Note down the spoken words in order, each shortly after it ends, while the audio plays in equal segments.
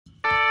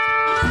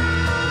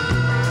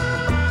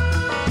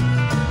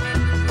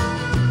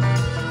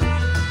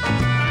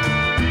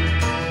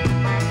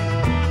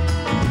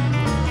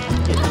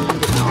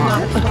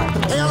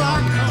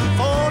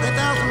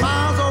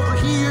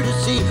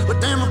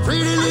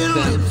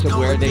to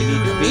where they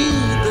need to be.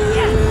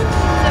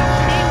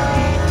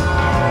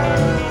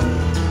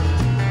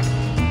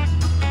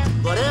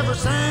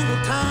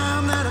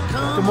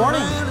 Good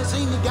morning.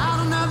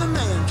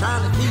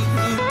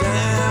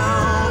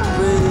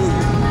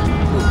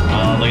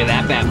 Oh, look at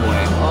that bad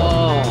boy.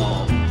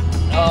 Oh.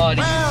 Oh, did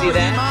you see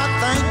that?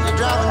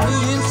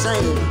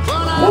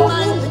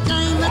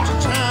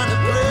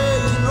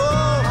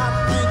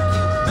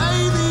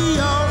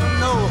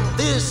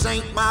 This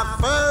ain't my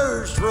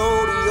first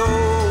rodeo.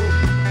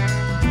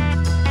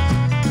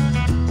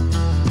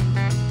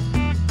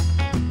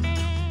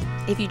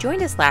 If you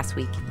joined us last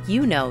week,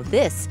 you know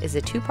this is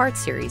a two-part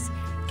series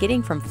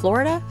getting from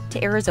Florida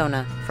to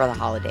Arizona for the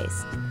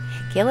holidays.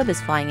 Caleb is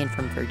flying in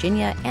from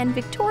Virginia, and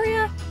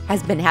Victoria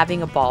has been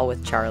having a ball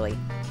with Charlie.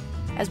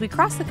 As we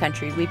cross the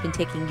country, we've been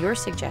taking your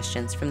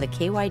suggestions from the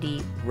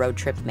KYD Road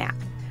Trip map,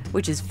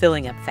 which is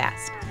filling up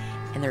fast.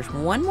 And there's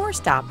one more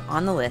stop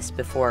on the list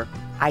before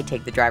I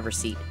take the driver's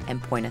seat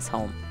and point us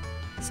home.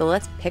 So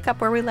let's pick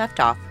up where we left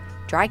off,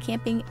 dry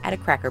camping at a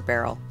Cracker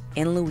Barrel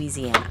in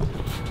Louisiana.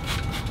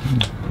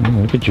 Oh,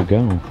 look at you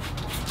go.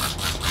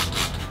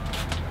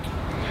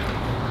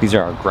 These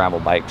are our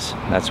gravel bikes.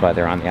 That's why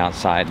they're on the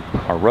outside.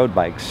 Our road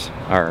bikes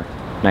are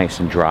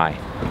nice and dry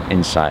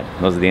inside.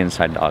 Those are the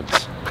inside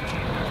dogs.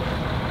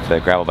 So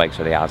the gravel bikes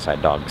are the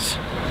outside dogs.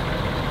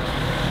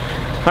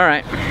 All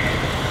right.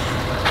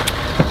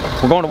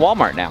 We're going to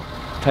Walmart now.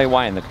 I'll tell you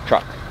why in the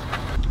truck.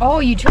 Oh,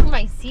 you turned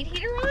my seat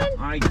heater on?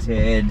 I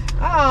did.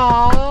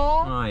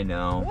 Oh. I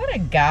know. What a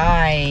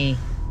guy.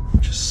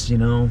 Just, you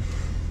know.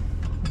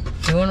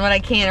 Doing what I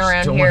can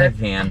around doing here. what I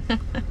can.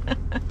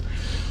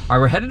 All right,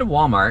 we're headed to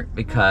Walmart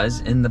because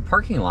in the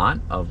parking lot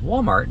of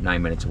Walmart,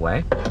 9 minutes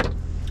away,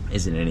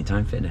 is an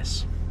Anytime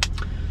Fitness.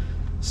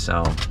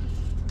 So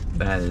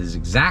that is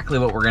exactly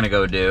what we're gonna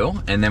go do.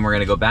 And then we're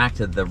gonna go back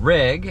to the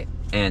rig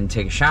and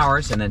take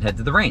showers and then head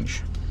to the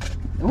range.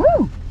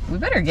 Ooh, we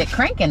better get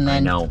cranking then. I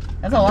know.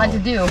 That's a lot to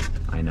do.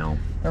 I know.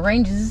 The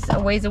range is a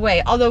ways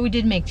away, although we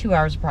did make 2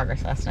 hours of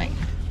progress last night.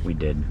 We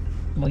did.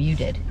 Well, you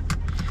did.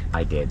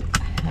 I did.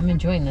 I'm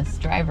enjoying this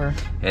driver.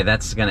 Hey,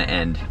 that's gonna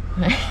end.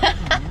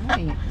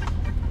 Right.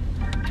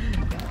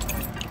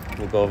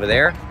 We'll go over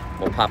there.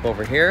 We'll pop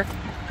over here.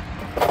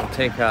 We'll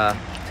take a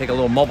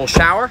little mobile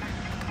shower,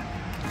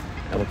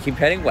 and we'll keep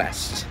heading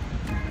west.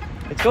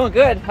 It's going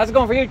good. How's it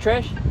going for you,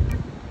 Trish?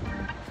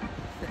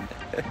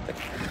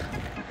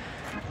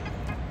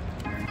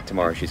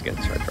 Tomorrow she's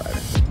gonna start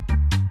driving.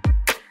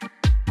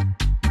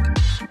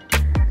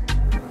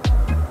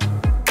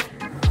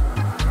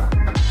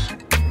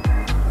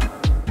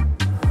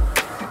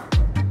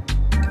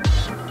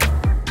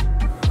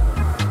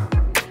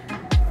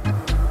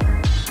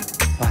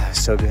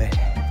 So good.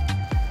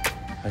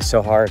 It was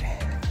so hard.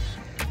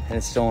 And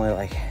it's still only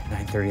like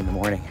 9:30 in the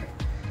morning.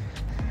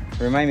 It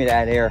reminded me to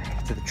add air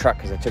to the truck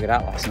because I took it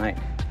out last night.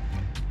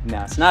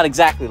 Now it's not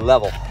exactly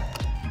level.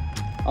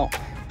 Oh,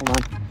 hold on.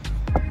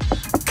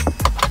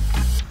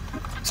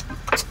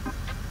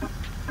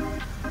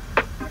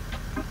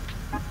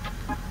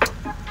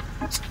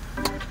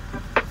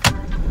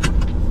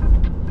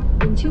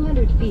 In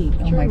 200 feet,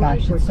 Oh my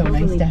gosh, it's so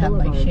nice to have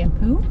my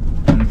shampoo.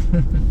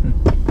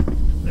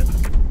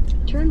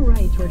 Turn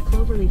right toward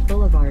Cloverleaf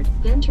Boulevard,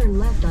 then turn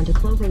left onto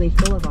Cloverleaf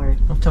Boulevard.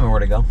 Don't tell me where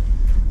to go.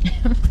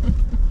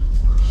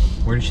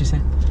 Where did she say?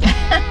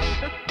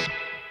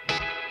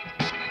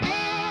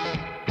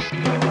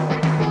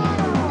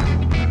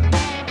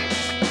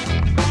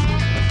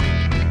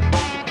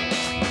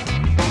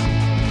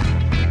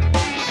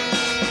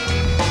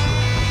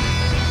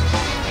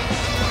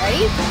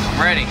 Ready?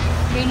 I'm ready.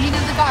 Changing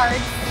of the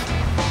guards.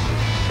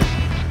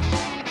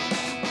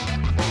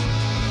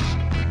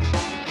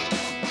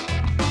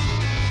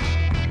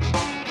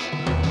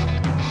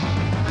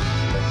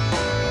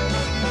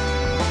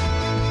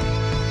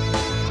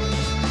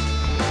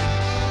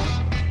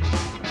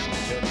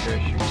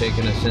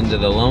 Taking us into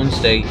the Lone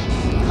State.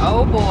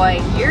 Oh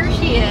boy, here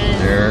she is.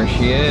 There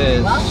she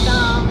is.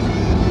 Welcome.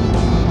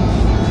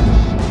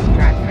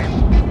 Drive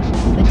around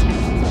the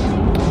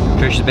Texas.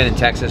 Tricia's been in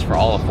Texas for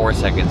all of 4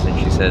 seconds and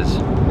she says,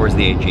 where's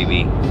the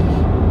HEB?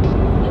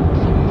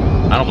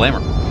 I don't blame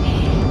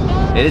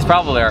her. It is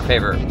probably our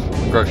favorite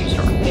grocery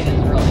store. It is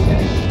really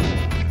good.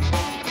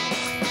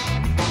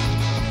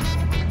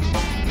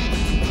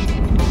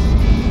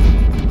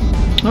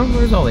 Oh,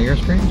 there's all the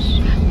Airstreams.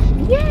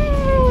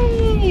 Yay!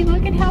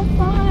 Look at how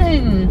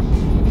fun!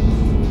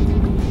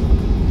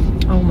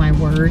 Oh my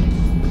word.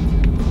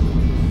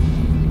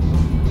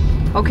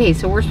 Okay,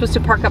 so we're supposed to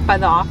park up by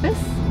the office?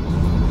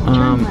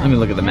 Let me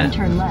look at the map.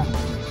 Turn left.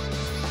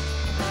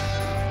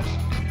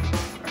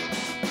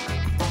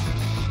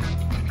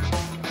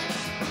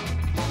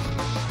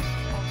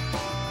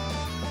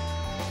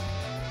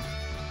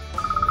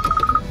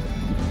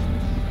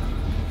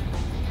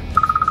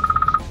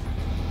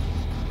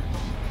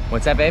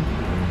 What's that, babe?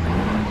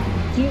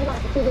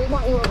 Do they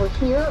want you over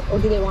here, or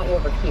do they want you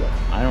over here?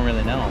 I don't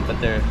really know, but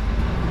they're...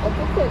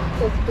 Okay,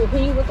 so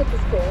can you look at the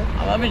square?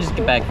 Let me just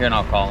get back here and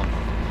I'll call them.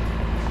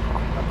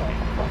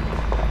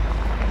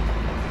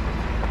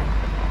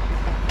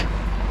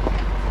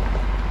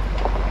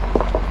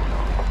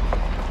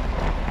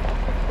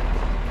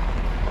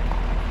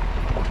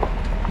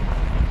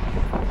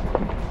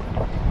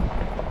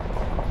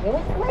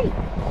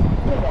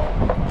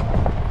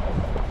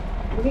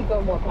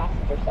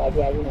 passenger side,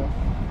 yeah, you know.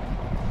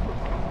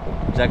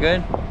 Is that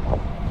good?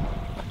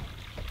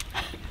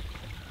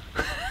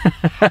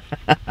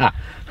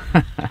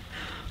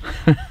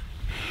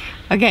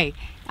 Okay,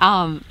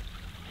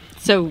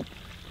 so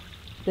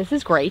this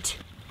is great.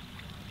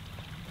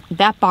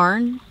 That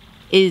barn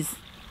is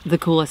the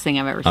coolest thing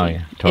I've ever seen. Oh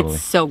yeah, totally.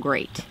 It's so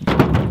great.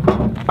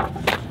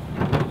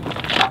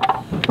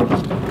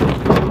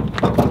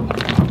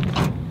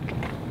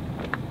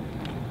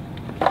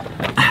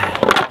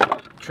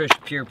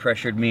 Trish peer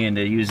pressured me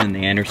into using the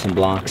Anderson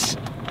blocks.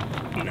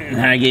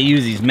 And I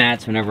use these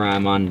mats whenever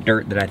I'm on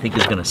dirt that I think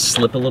is gonna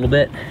slip a little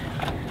bit.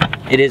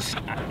 It is,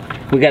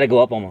 we gotta go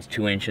up almost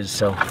 2 inches,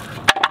 so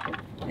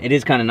it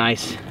is kind of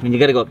nice. I mean, you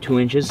gotta go up 2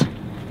 inches.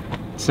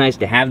 It's nice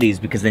to have these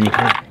because then you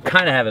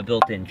kind of have a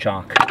built-in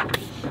chalk.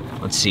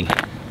 Let's see.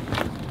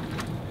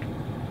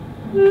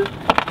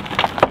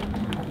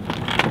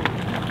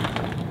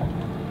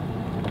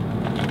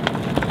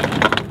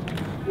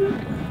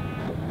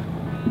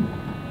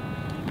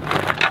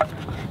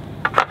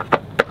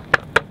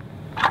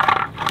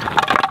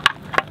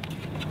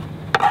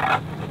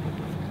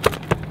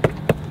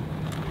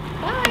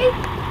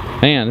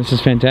 Man, this is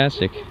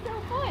fantastic.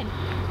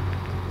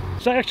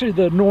 It's actually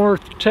the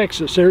North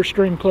Texas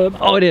Airstream Club.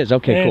 Oh, it is?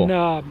 Okay, cool.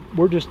 And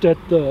we're just at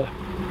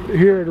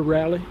here at a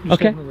rally.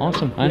 Okay,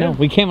 awesome. I know.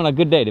 We came on a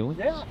good day, didn't we?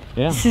 Yeah.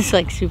 Yeah. This is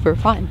like super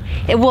fun.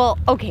 Well,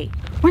 okay,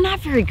 we're not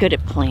very good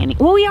at planning.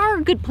 Well, we are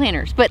good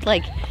planners, but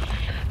like,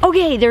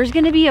 okay, there's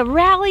gonna be a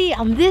rally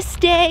on this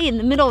day in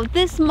the middle of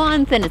this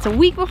month, and it's a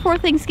week before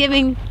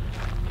Thanksgiving.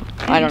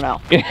 I don't know.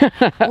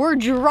 We're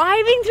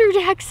driving through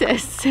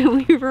Texas,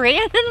 and we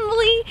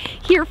randomly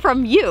hear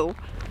from you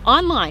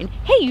online,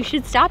 hey, you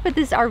should stop at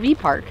this RV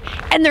park,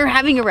 and they're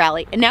having a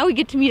rally, and now we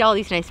get to meet all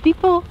these nice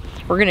people.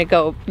 We're gonna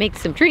go make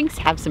some drinks,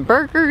 have some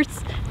burgers.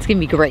 It's gonna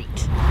be great.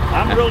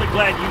 I'm really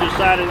glad you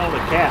decided on the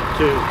cat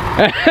too.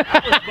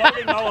 I was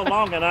voting all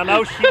along, and I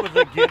know she was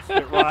against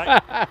it,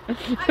 right? I'm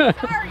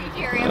sorry,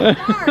 Jerry, I'm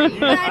sorry,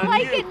 but I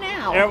like it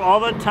now. All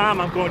the time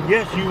I'm going,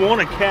 yes, you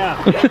want a cat.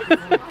 Yes, you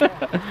want a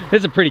cat.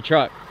 It's a pretty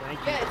truck. Thank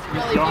you. Yeah, it's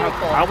really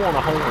beautiful. I want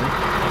a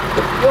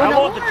horn. I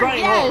want the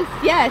train horn.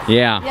 Yes,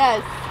 Yeah.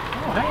 yes.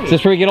 Oh, hey. Is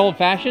this where we get old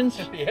fashions?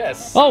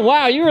 Yes. Oh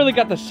wow, you really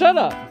got the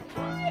setup.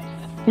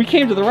 We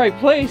came to the right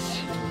place.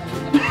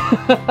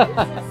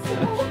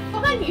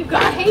 Fun, you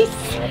guys.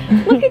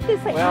 Look at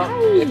this. Like,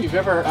 Well, if you've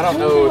ever, I don't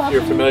know if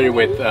you're familiar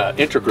with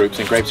intergroups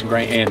and grapes and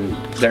grain and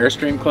the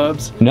Airstream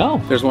clubs.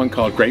 No. There's one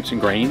called Grapes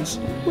and Grains.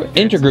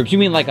 Intergroups, you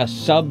mean like a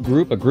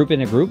subgroup, a group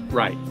in a group?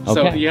 Right. Okay.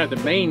 So you have the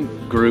main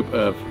group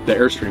of the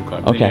Airstream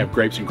club. Then Okay. you have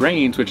Grapes and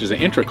Grains, which is an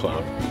intra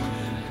club.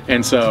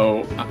 And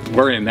so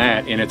we're in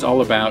that, and it's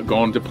all about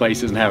going to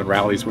places and having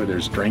rallies where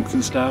there's drinks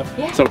and stuff.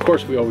 Yeah. So of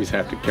course we always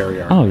have to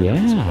carry our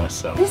drinks with us,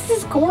 so. this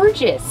is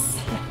gorgeous.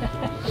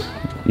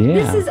 Yeah.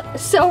 This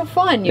is so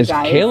fun, you As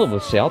guys. Caleb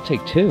would say, I'll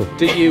take 2.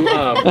 Do you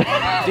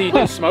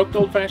do smoked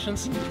old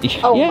fashions?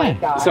 Oh yeah. my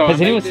God. So Has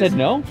I anyone made said this-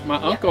 no? My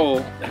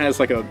uncle has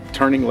like a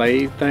turning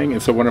lathe thing,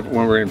 and so when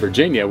we're in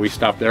Virginia, we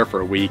stopped there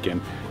for a week,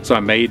 and so I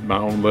made my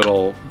own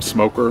little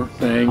smoker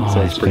thing. Oh, so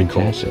that's it's pretty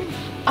fantastic.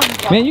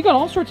 cool. Man, you got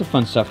all sorts of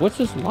fun stuff. What's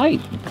this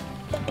light?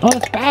 Oh,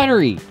 it's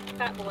battery.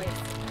 Fat boys.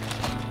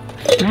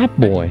 Fat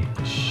boy.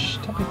 Shh,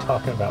 don't be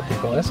talking about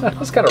people. That's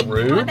kind of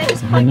rude.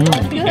 I know.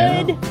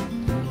 Good.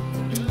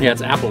 Yeah,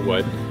 it's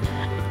applewood.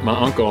 My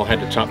uncle had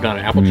to chop down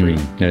an apple tree.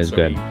 that is so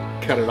good. He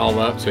cut it all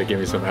up, so he gave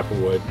me some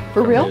applewood.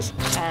 For real?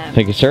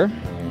 Thank you, sir.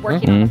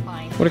 Working on the Mhm.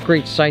 fine. What a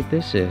great site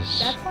this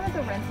is. That's one of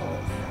the rentals.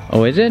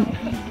 Oh, is it?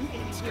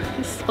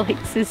 This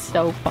place is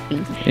so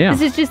fun. Yeah.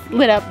 This is just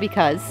lit up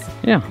because.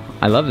 Yeah,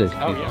 I love this.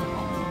 Oh, yeah.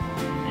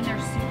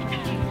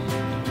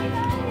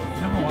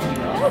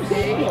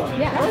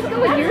 Yeah, let's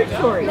go with your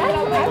story.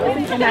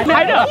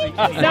 I know.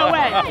 No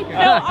way.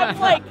 No, I'm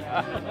like,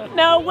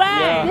 no way.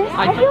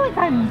 I feel like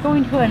I'm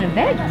going to an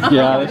event.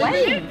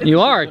 Yeah, you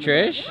are,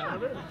 Trish.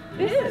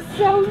 This is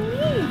so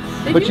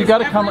neat. But you got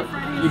to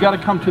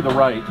come to the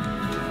right.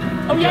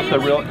 Oh yeah, the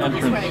real you gotta go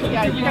this entrance. way.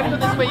 Yeah, you gotta go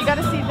this way. You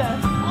gotta see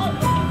the.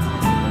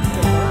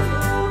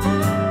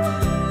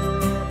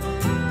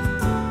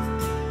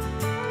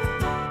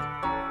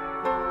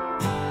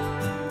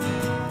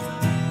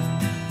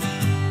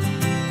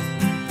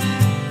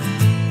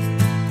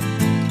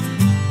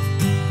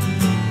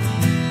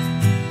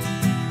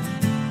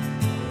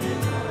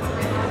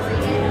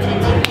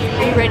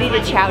 Are you ready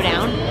to chow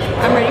down?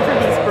 I'm ready for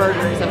these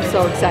burgers. I'm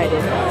so excited.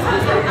 Look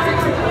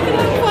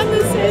how fun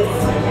this is.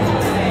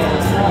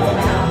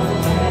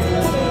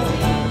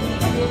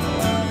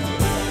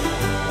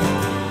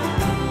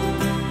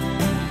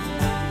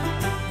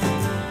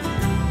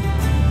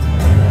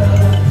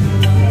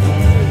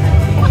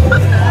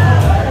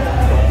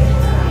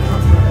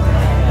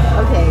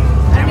 Okay,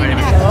 I don't even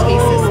have to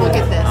taste this. Look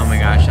at this. Oh my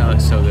gosh, that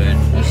looks so good.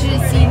 You should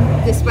have seen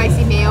the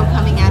spicy mayo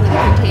coming out of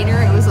the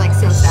container. It was like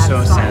so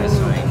satisfying. So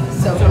satisfying.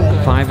 So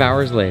good. 5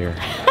 hours later.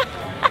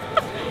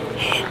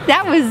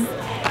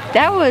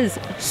 That was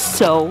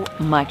so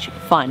much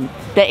fun.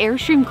 The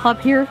Airstream Club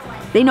here,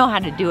 they know how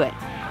to do it.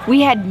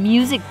 We had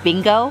music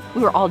bingo.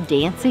 We were all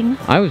dancing.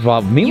 I was,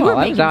 well, meanwhile,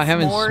 I was making out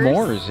having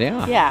s'mores,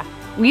 yeah. Yeah.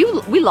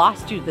 We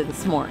lost you to the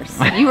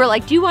s'mores. You were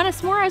like, do you want a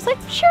s'more? I was like,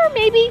 sure,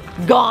 maybe.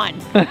 Gone.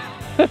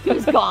 He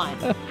was gone.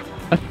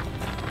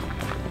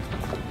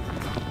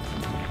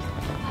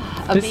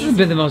 This has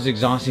been the most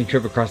exhausting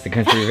trip across the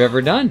country we've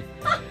ever done.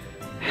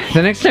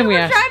 The next time we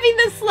ask, driving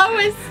the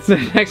slowest. the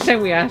next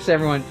time we ask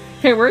everyone,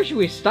 hey, where should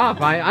we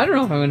stop? I don't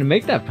know if I'm going to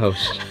make that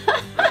post.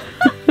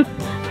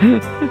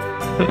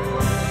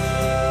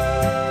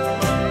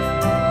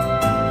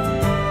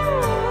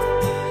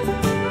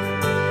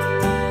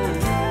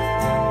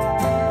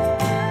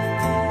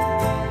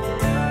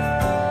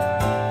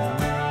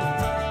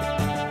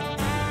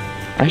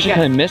 I actually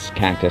kind of miss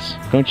cactus,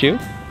 don't you?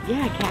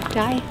 Yeah,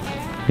 cacti.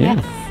 Yeah.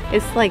 Yes.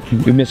 It's like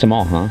You miss them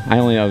all, huh? I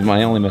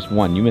only missed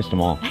one. You missed them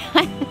all. The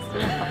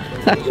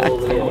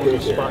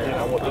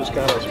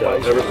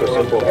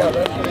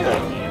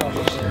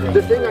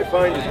thing I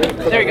find is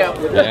There you go.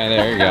 Yeah,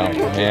 there you go.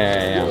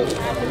 Yeah.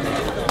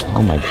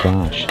 Oh my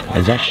gosh.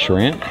 Is that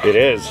shrimp? It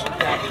is.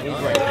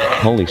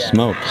 Holy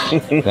smokes.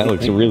 That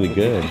looks really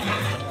good.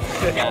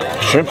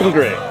 Shrimp and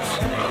grits.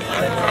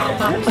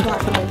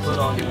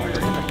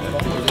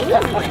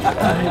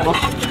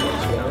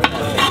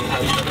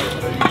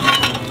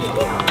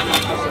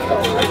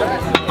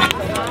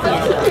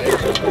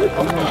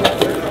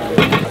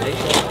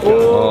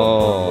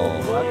 Oh.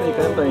 I think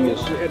that thing is.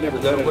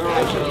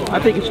 I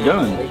think it's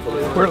done.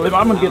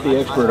 I'm gonna get the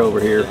expert over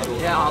here.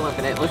 Yeah, I'll look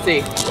at it. Let's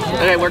see.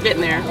 Okay, we're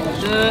getting there.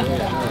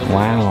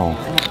 Wow.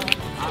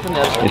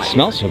 It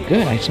smells so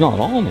good. I smell it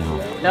all now.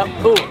 Nope.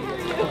 Ooh.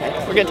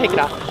 Okay, we're gonna take it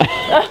off.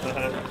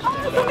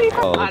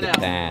 Oh, look at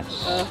that.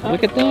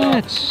 Look at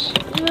that.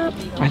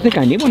 I think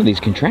I need one of these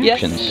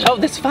contraptions. Yes. Oh,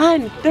 that's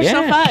fun. They're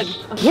so fun.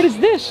 What is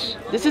this?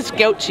 This is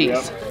goat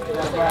cheese.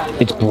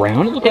 It's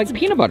brown. It looks like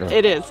peanut butter.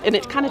 It is, and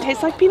it kind of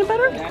tastes like peanut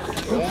butter.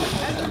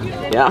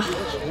 Yeah.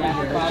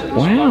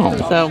 Wow.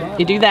 So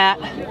you do that.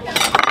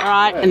 All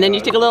right, and then you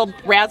stick a little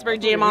raspberry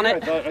jam on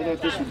it. I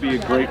thought this would be a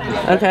great.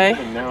 Okay.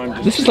 And now I'm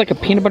just. This is like a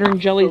peanut butter and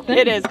jelly thing.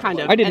 It is kind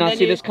of. I did And not then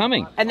see you- this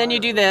coming. And then you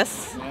do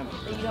this,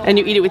 and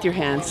you eat it with your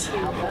hands.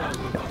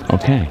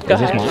 Okay. Go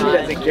Is this ahead. mine?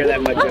 Doesn't care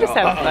that much I'm just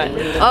having fun.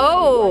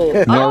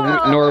 Oh.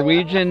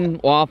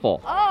 Norwegian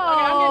waffle.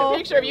 I'm getting a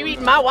picture of you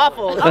eating my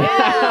waffles.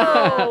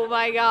 Oh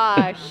my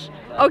gosh.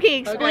 Okay,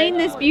 explain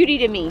this beauty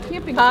to me.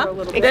 Huh?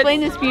 Explain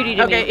this beauty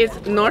to Okay, me. it's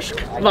norsk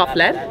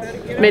vafler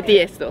med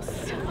diestos.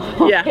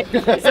 Yeah.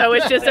 So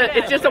it's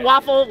just a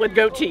waffle with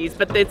goat cheese,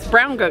 but it's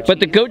brown goat cheese. But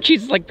the goat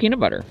cheese is like peanut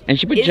butter, and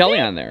she put Is jelly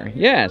it? on there.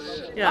 Yes.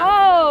 Yeah.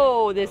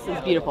 Oh, this is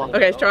beautiful. Okay,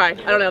 let's try. I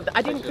don't know.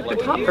 I didn't cook the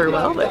top very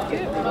well, but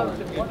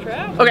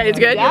okay, it's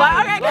good. You That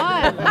like-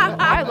 was okay. fun.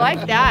 I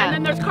like that. And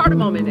then there's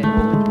cardamom in it.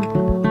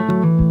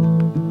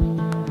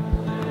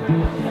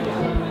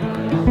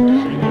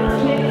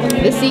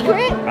 The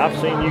secret? I've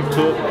seen you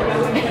cook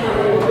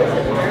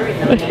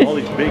all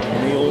these big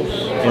meals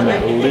in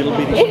that little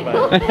bitty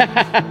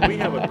spot. We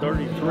have a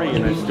 33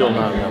 and it's still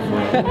not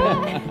enough room.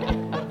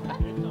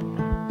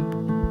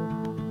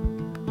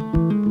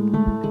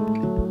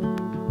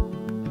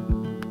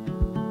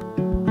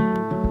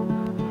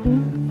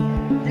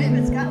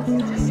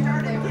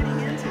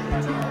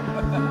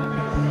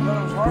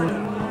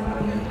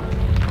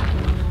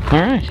 All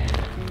right.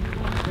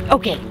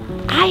 Okay,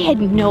 I had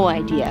no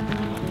idea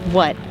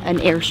what an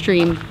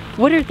Airstream,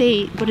 what do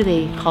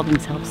they call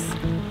themselves?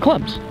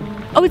 Clubs.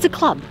 Oh, it's a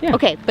club. Yeah.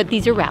 Okay, but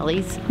these are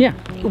rallies. Yeah.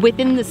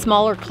 Within the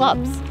smaller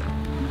clubs.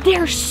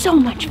 They're so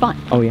much fun.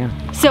 Oh yeah.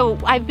 So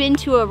I've been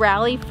to a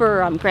rally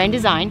for Grand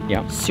Design.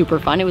 Yeah. Super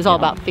fun. It was all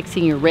about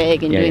fixing your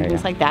rig and doing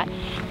things like that.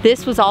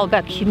 This was all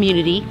about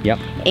community. Yep.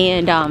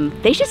 And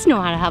they just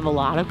know how to have a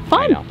lot of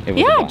fun. I know. It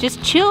was a yeah, blast.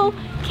 just chill,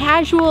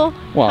 casual,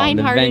 Well, the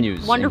kind-hearted,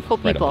 venue's wonderful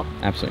incredible.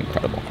 people. Absolutely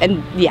incredible.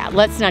 And yeah,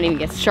 let's not even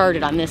get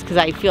started on this because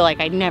I feel like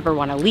I never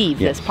want to leave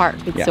this park.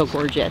 It's so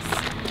gorgeous.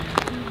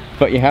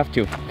 But you have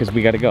to, because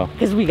we got to go.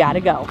 Because we got to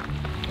go.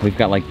 We've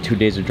got like 2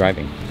 days of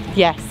driving.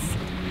 Yes.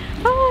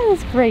 Oh,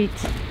 that's great.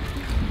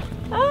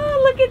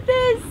 Oh, look at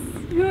this.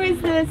 Who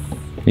is this?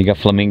 You got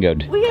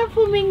flamingoed. We got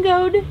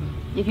flamingoed.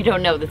 If you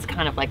don't know, that's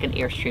kind of like an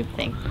Airstream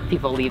thing.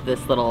 People leave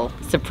this little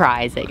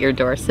surprise at your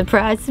door.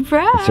 Surprise,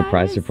 surprise.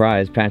 Surprise,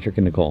 surprise, Patrick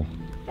and Nicole.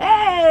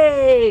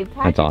 Hey,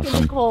 Patrick That's awesome.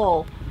 and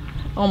Nicole.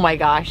 Oh my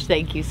gosh,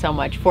 thank you so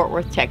much. Fort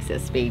Worth,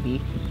 Texas,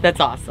 baby. That's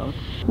awesome.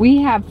 We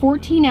have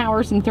 14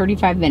 hours and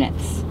 35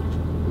 minutes.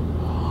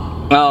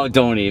 Oh,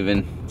 don't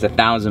even. It's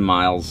 1,000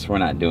 miles. We're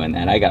not doing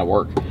that. I gotta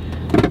work.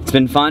 It's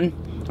been fun.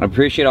 I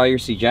appreciate all your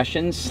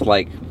suggestions,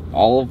 like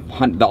all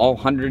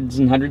hundreds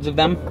and hundreds of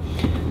them.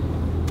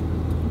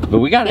 But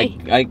we got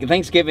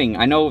Thanksgiving.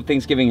 I know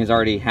Thanksgiving has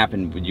already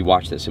happened when you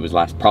watch this. It was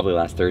probably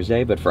last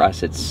Thursday, but for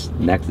us it's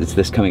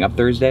this coming up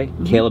Thursday.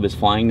 Caleb is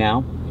flying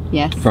now.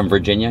 Yes. From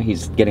Virginia.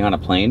 He's getting on a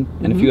plane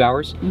in a few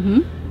hours.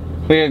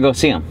 We gotta go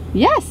see them.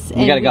 Yes.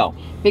 We gotta go.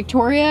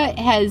 Victoria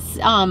has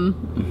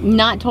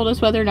not told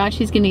us whether or not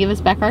she's going to give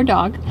us back our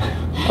dog.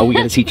 Oh, we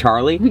gotta see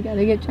Charlie. We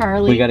gotta get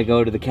Charlie. We gotta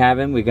go to the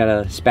cabin. We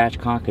gotta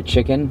spatchcock a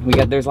chicken.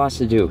 There's lots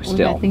to do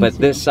still. But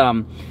this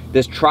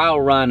this trial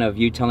run of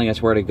you telling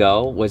us where to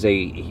go was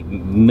a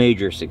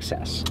major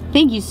success.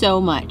 Thank you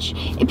so much.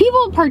 If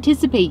people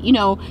participate, you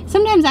know,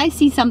 sometimes I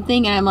see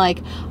something and I'm like,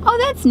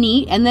 oh, that's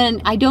neat, and then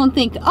I don't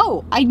think,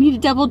 oh, I need to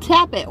double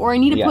tap it or I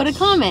need to put a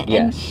comment.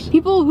 Yes. And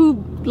people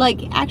who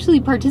like actually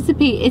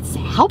participate, it's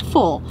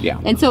helpful. Yeah.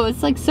 And so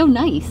it's like so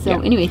nice.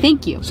 So anyway,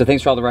 thank you. So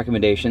thanks for all the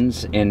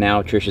recommendations, and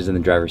now Tricia's in the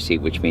driver's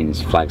seat, which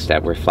means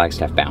Flagstaff. We're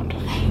Flagstaff bound.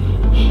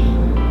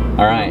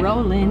 All right.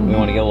 Rolling. We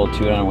want to get a little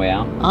toot on our way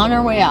out. On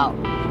our way out.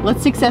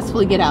 Let's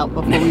successfully get out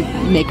before we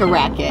make a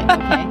racket.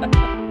 Okay.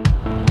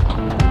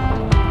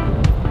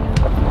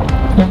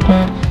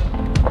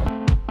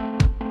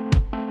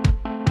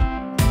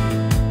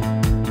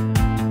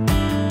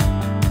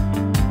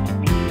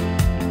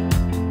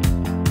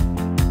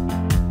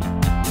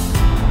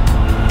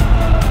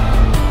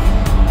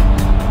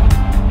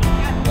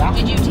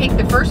 Did you take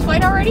the first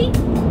flight already?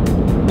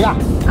 Yeah.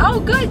 Oh,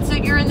 good. So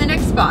you're in the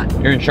next spot.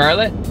 You're in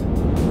Charlotte?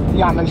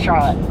 Yeah, I'm in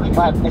Charlotte,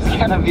 but it's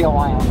gonna be a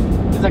while.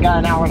 Because I got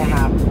an hour and a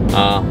half.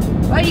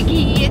 Well, you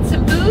can get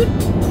some food?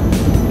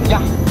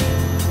 Yeah.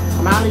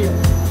 I'm out of here.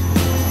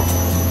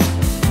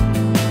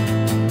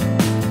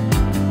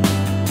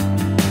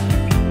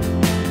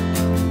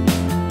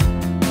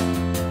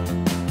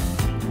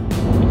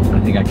 I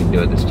think I can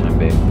do it this time,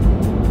 babe. I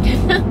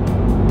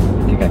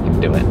think I can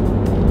do it.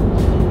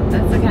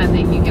 That's the kind of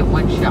thing you get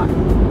one shot.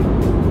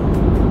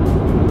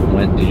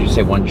 When did you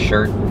say one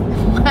shirt?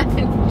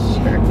 One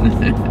shirt.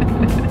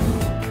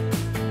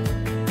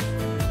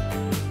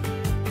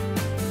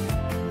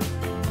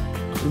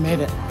 We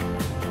made it.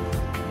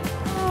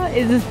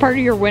 Is this part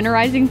of your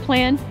winterizing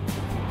plan?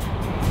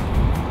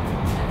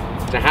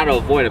 So how to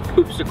avoid a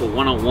poopsicle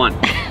 101.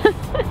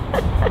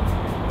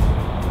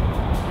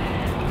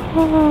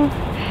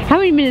 How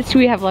many minutes do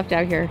we have left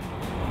out here?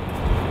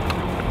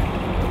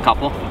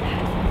 Couple.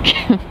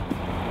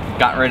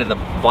 Got rid of the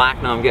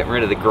black, now I'm getting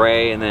rid of the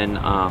gray, and then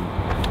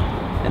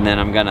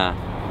I'm gonna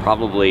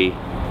probably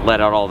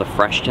let out all the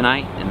fresh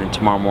tonight, and then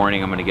tomorrow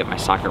morning I'm gonna get my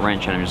socket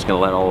wrench and I'm just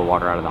gonna let all the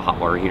water out of the hot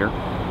water heater.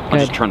 I'll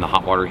just turn the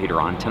hot water heater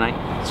on tonight,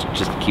 so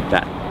just to keep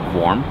that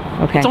warm.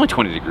 Okay. It's only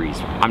 20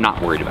 degrees. I'm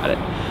not worried about it.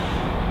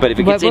 But if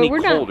it gets any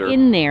colder, we're not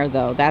in there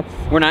though.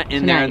 We're not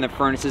in there, and the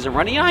furnace isn't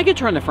running. Yeah, I could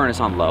turn the furnace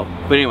on low.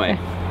 But anyway,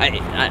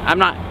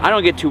 I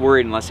don't get too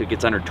worried unless it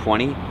gets under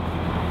 20.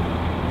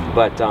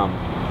 But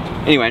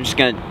anyway, I'm just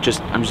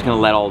gonna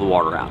let all the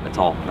water out. That's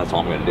all I'm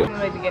gonna do. I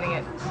might be getting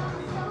it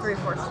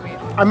 3/4 sweet.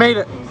 I made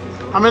it.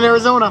 I'm in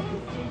Arizona.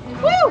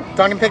 Woo!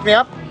 Dog can pick me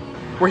up.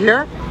 We're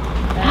here.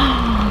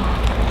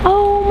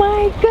 Oh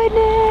my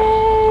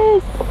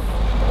goodness!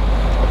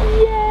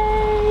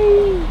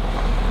 Yay!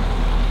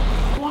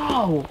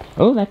 Wow!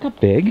 Oh, that got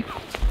big.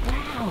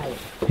 Wow!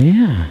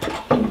 Yeah.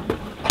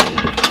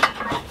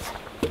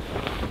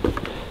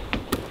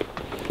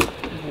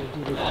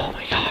 Oh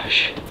my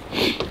gosh.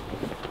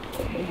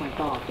 Oh my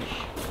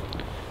gosh.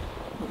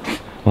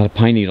 A lot of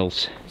pine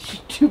needles.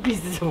 2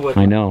 pieces of wood.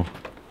 I know.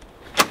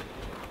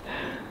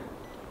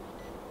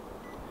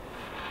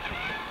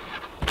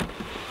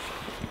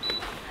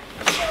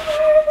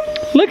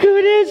 Look who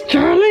it is,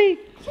 Charlie!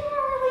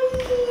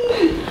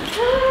 Charlie!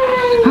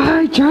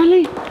 Hi,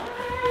 Charlie!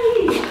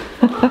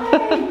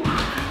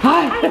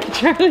 Hi,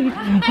 Charlie!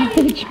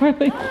 Hi,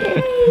 Charlie!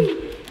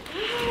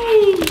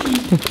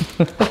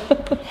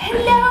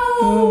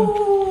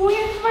 Hello!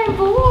 Where's my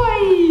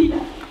boy?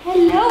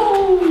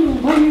 Hello!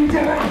 What are you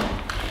doing?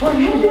 What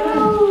are you doing?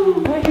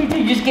 What are you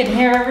doing? You just getting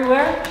hair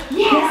everywhere?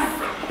 Yes!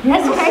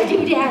 That's what I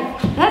do, Dad.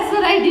 That's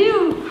what I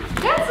do.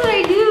 That's what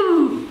I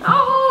do.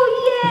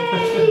 Oh,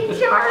 yay,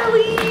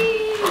 Charlie!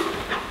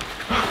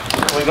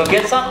 Can we go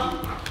get something?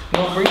 You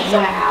want to bring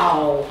something?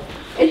 Wow.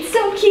 It's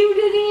so cute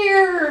in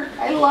here.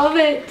 I love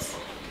it.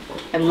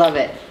 I love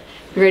it.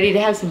 You ready to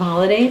have some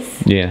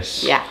holidays?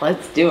 Yes. Yeah,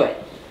 let's do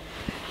it.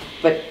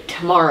 But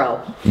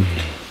tomorrow,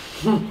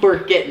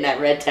 we're getting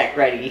that red tech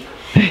ready.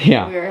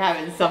 Yeah. We're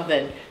having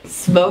something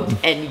smoked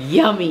and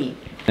yummy.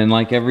 And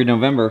like every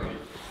November,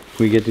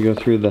 we get to go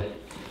through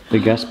the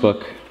guest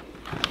book.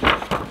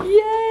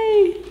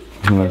 Yay!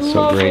 Oh, that's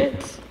so great.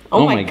 It.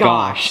 Oh my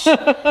gosh.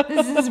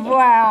 This is,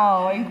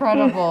 wow,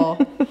 incredible.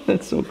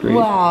 That's so great.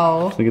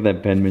 Wow. Look at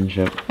that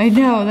penmanship. I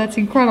know, that's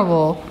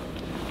incredible.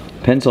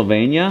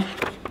 Pennsylvania.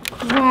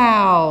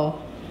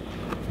 Wow.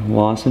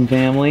 Lawson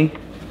family.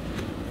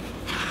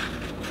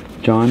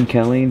 John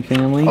Kelly and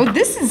family. Oh,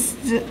 this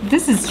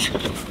is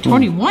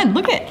 21.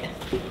 Look at.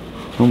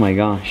 Oh my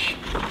gosh.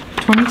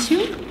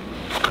 22?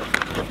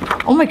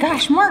 Oh my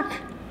gosh, Mark.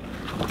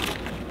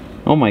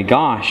 Oh my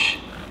gosh.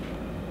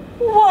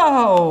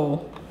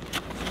 Whoa.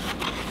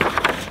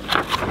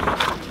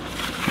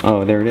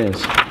 Oh, there it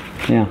is.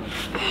 Yeah.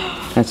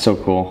 That's so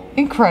cool.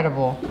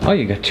 Incredible. Oh,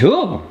 you got 2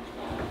 of them.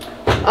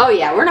 Oh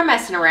yeah, we're not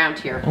messing around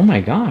here. Oh my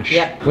gosh.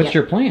 Yep. What's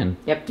your plan?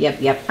 Yep.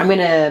 I'm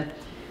gonna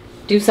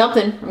do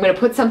something. I'm gonna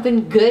put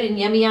something good and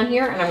yummy on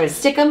here, and I'm gonna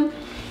stick them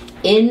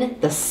in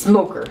the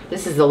smoker.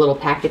 This is the little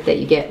packet that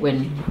you get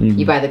when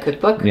you buy the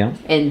cookbook. Yeah.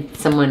 And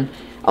someone,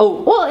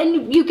 oh, well,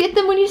 and you get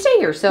them when you stay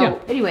here.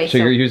 So anyway. So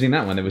you're using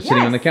that one that was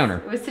sitting on the counter.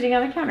 It was sitting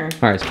on the counter.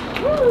 All right.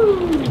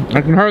 Woo.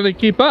 I can hardly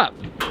keep up.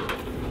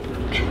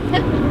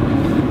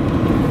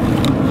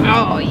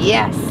 Oh,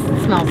 yes.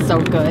 It smells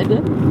so good.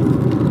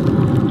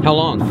 How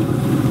long?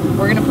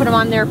 We're gonna put them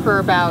on there for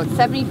about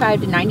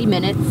 75 to 90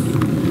 minutes.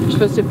 We're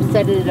supposed to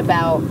set it at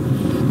about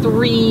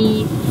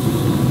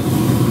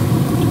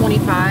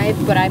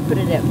 325, but I put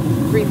it at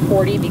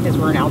 340 because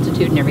we're in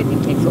altitude and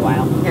everything takes a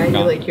while. Yeah, you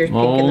like yours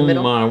pink in the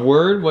middle. Oh my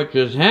word, what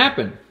just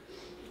happened?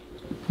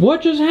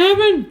 What just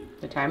happened?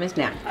 The time is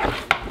now.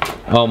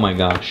 Oh my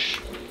gosh.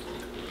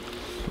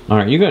 All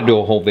right, you're gonna do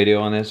a whole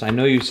video on this. I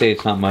know you say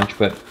it's not much,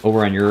 but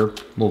over on your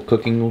little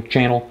cooking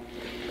channel.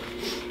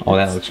 Oh,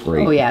 that looks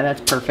great. Oh yeah,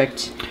 that's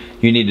perfect.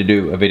 You need to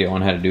do a video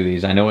on how to do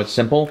these. I know it's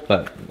simple,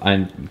 but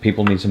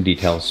people need some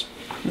details.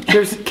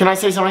 Can I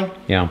say something?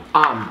 Yeah.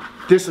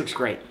 This looks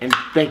great, and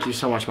thank you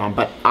so much, Mom,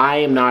 but I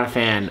am not a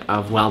fan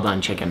of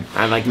well-done chicken.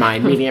 I like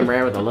mine medium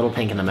rare with a little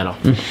pink in the middle.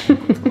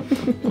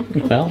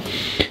 Well,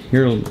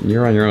 you're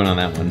on your own on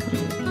that one.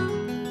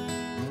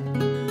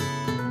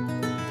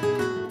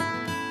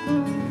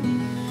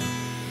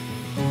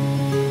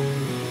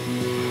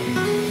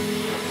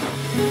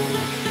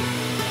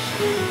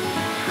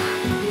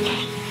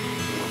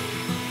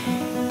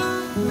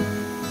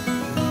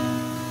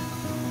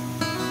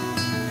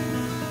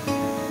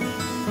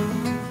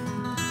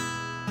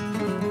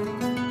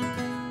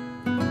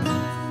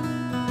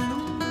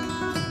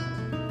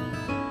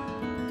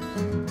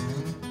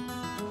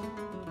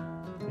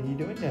 What are you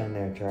doing down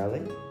there, Charlie?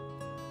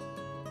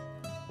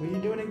 What are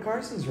you doing in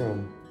Carson's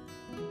room?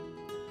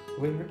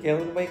 Waiting for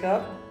Kayla to wake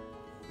up?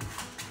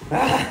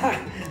 I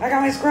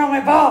got my squirrel on my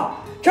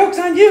ball! Joke's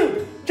on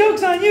you!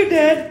 Joke's on you,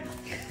 Dad!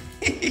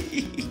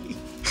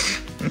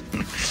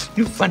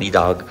 You funny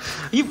dog.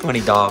 You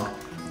funny dog.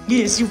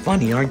 Yes, you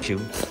funny, aren't you?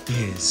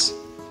 Yes.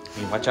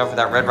 Hey, watch out for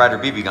that Red Ryder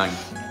BB gun.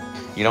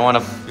 You don't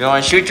want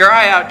to shoot your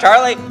eye out,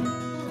 Charlie!